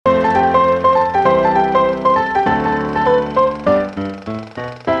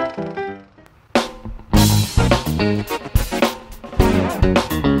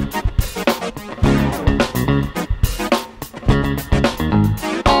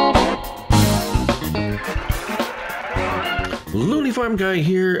Farm Guy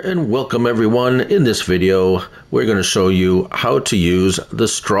here, and welcome everyone. In this video we're going to show you how to use the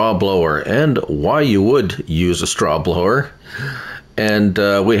straw blower and why you would use a straw blower. And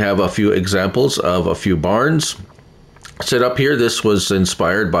we have a few examples of a few barns set up here. This was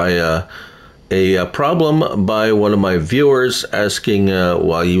inspired by a problem by one of my viewers asking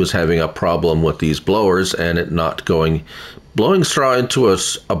why he was having a problem with these blowers and it not blowing straw into a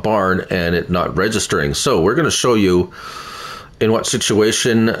barn and it not registering. So we're going to show you in what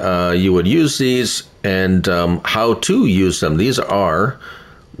situation you would use these and how to use them. These are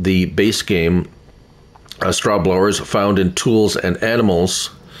the base game straw blowers found in Tools and Animals,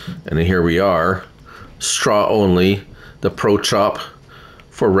 and here we are, straw only, the Pro Chop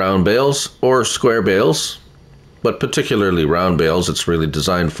for round bales or square bales, but particularly round bales it's really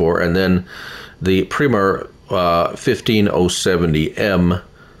designed for, and then the Prima 15070M.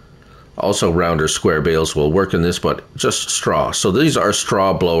 Also, round or square bales will work in this, but just straw. So these are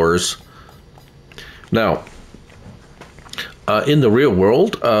straw blowers. Now, in the real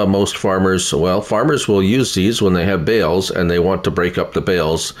world, most farmers will use these when they have bales and they want to break up the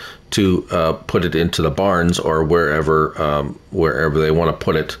bales to put it into the barns or wherever they want to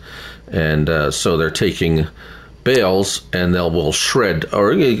put it. And so they're taking bales and will shred,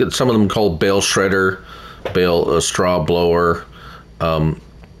 or you get some of them called bale shredder, straw blower,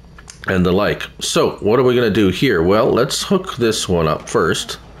 and the like. So what are we going to do here? Well, let's hook this one up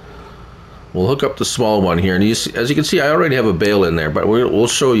first. We'll hook up the small one here, and as you can see, I already have a bale in there, but we'll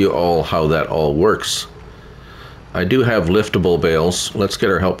show you all how that all works. I do have liftable bales. Let's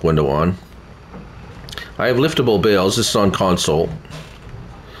get our help window on. I have liftable bales. This is on console.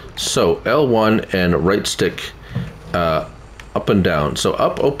 So L1 and right stick up and down. So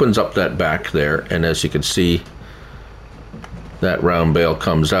up opens up that back there, and as you can see, that round bale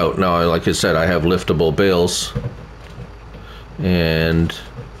comes out. Now, like I said, I have liftable bales, and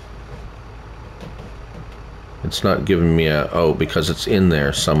it's not giving me because it's in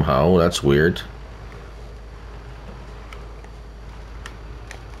there somehow. That's weird.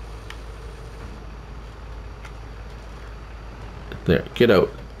 There, get out.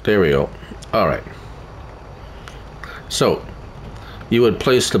 There we go. All right. So you would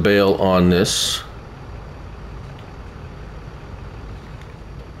place the bale on this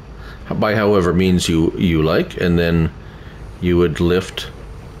by however means you like, and then you would lift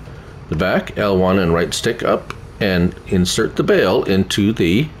the back L1 and right stick up and insert the bale into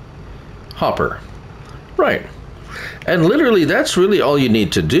the hopper. Right. And literally that's really all you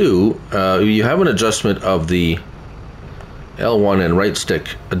need to do. You have an adjustment of the L1 and right stick,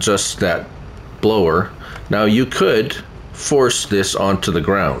 adjust that blower. Now you could force this onto the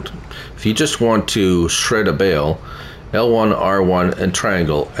ground. If you just want to shred a bale, L1, R1, and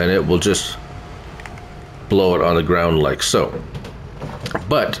triangle, and it will just blow it on the ground like so.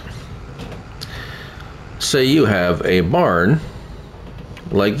 But say you have a barn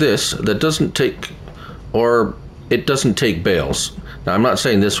like this that doesn't take bales. Now I'm not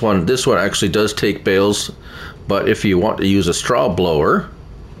saying this one actually does take bales, but if you want to use a straw blower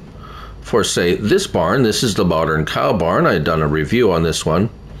for, say, this barn, this is the modern cow barn. I've done a review on this one.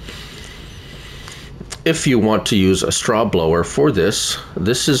 If you want to use a straw blower for this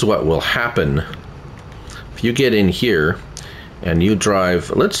is what will happen. If you get in here and you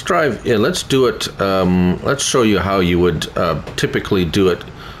drive, let's do it, let's show you how you would typically do it,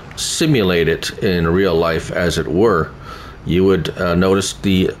 simulate it in real life as it were. You would notice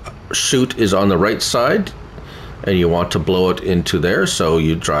the chute is on the right side and you want to blow it into there, so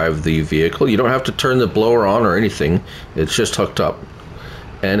you drive the vehicle. You don't have to turn the blower on or anything, it's just hooked up.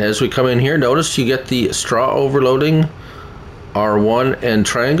 And as we come in here, notice you get the straw overloading, R1 and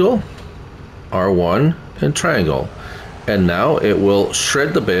triangle, R1 and triangle. And now it will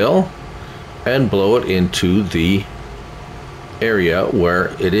shred the bale and blow it into the area where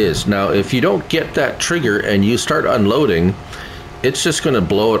it is. Now, if you don't get that trigger and you start unloading, it's just going to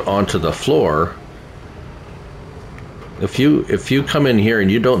blow it onto the floor. If you come in here and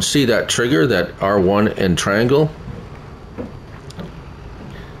you don't see that trigger, that R1 and triangle,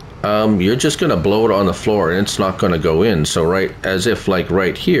 you're just going to blow it on the floor and it's not going to go in. So right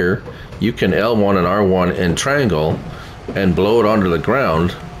here, you can L1 and R1 and triangle and blow it onto the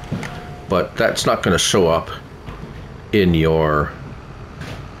ground, but that's not going to show up in your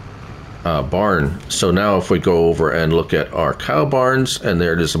barn. So now if we go over and look at our cow barns, and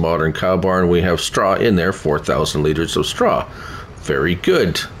there it is, a modern cow barn, we have straw in there, 4,000 liters of straw. Very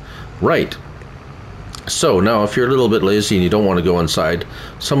good. Right. So now if you're a little bit lazy and you don't want to go inside,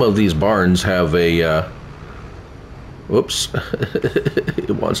 some of these barns have a whoops,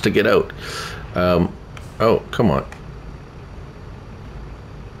 it wants to get out. Oh, come on.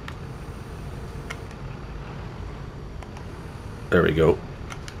 There we go.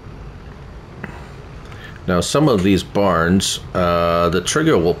 Now some of these barns, the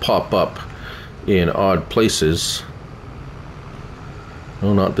trigger will pop up in odd places.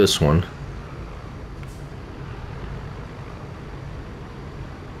 No, not this one.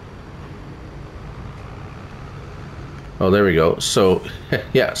 Oh, there we go. So,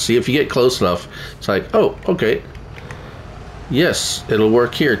 yeah, see, if you get close enough, it's like, oh, okay. Yes, it'll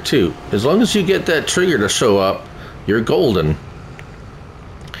work here too. As long as you get that trigger to show up, you're golden.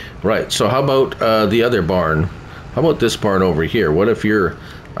 Right, so how about the other barn? How about this barn over here? What if you're...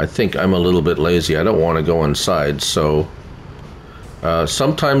 I think I'm a little bit lazy. I don't want to go inside, so...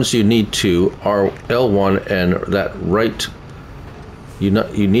 sometimes you need to L1 and that right... You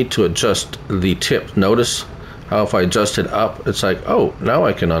need to adjust the tip. Notice how if I adjust it up, it's like, oh, now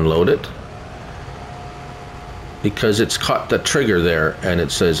I can unload it. Because it's caught the trigger there, and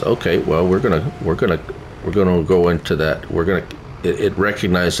it says, okay, well, we're gonna go into that. It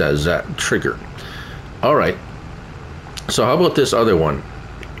recognized as that trigger. All right. So how about this other one?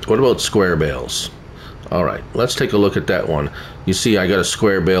 What about square bales? All right, let's take a look at that one. You see, I got a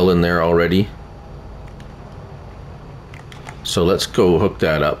square bale in there already. So let's go hook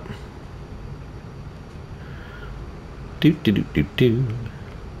that up.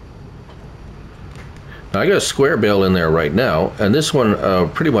 Now I got a square bale in there right now, and this one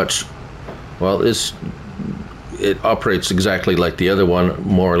pretty much, well, it operates exactly like the other one,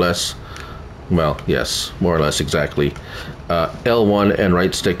 more or less. Well, yes, more or less exactly. L1 and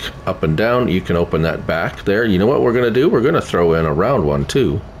right stick up and down. You can open that back there. You know what we're going to do? We're going to throw in a round one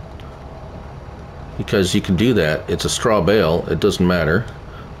too. Because you can do that. It's a straw bale. It doesn't matter.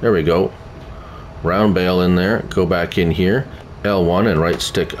 There we go. Round bale in there. Go back in here. L1 and right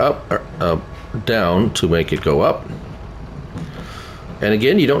stick up, down to make it go up. And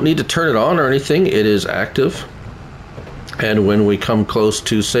again, you don't need to turn it on or anything. It is active. And when we come close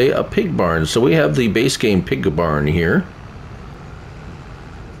to, say, a pig barn. So we have the base game pig barn here.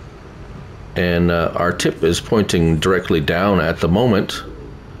 And our tip is pointing directly down at the moment.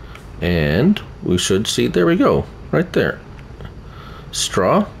 And we should see, there we go, right there.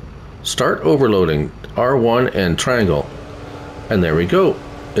 Straw, start overloading, R1 and triangle. And there we go.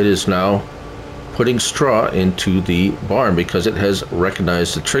 It is now putting straw into the barn because it has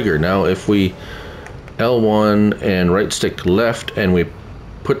recognized the trigger. Now if we L1 and right stick left and we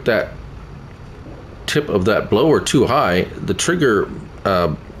put that tip of that blower too high, the trigger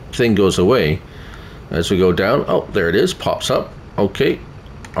thing goes away. As we go down, oh, there it is, pops up. Okay,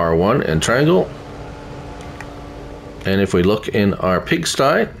 R1 and triangle. And if we look in our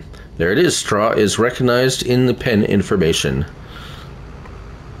pigsty, there it is, straw is recognized in the pen information.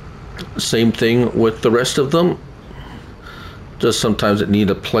 Same thing with the rest of them. Just sometimes it need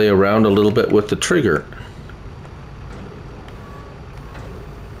to play around a little bit with the trigger.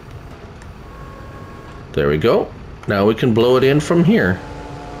 There we go. Now we can blow it in from here.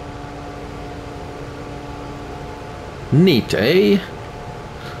 Neat, eh?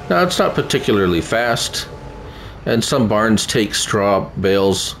 Now it's not particularly fast, and some barns take straw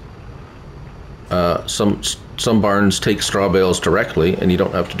bales. Some barns take straw bales directly, and you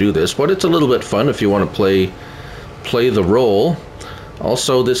don't have to do this. But it's a little bit fun if you want to play the role.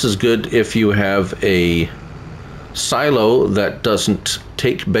 Also, this is good if you have a silo that doesn't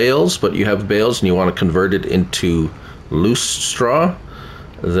take bales, but you have bales and you want to convert it into loose straw.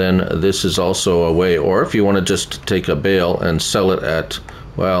 Then this is also a way. Or if you want to just take a bale and sell it at,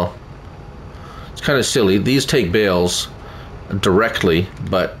 well, it's kind of silly. These take bales directly,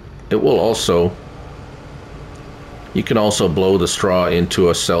 but it will also, you can also blow the straw into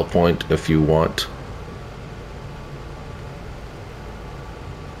a sell point if you want.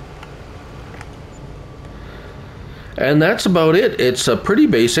 And that's about it. It's pretty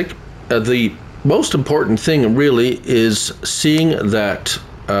basic. The most important thing really is seeing that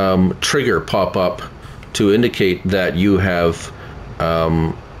trigger pop up to indicate that you have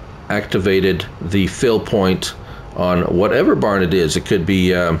activated the fill point on whatever barn it is. It could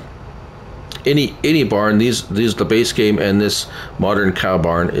be any barn. These the base game, and this modern cow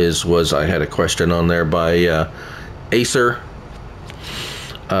barn was I had a question on there by Acer.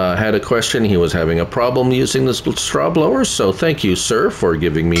 Had a question. He was having a problem using this straw blower, so thank you, sir, for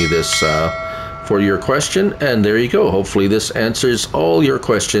giving me this for your question. And there you go. Hopefully this answers all your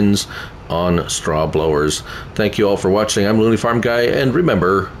questions on straw blowers. Thank you all for watching. I'm Looney Farm Guy, and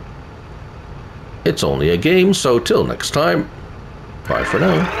remember, it's only a game, so till next time, bye for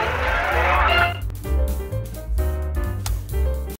now.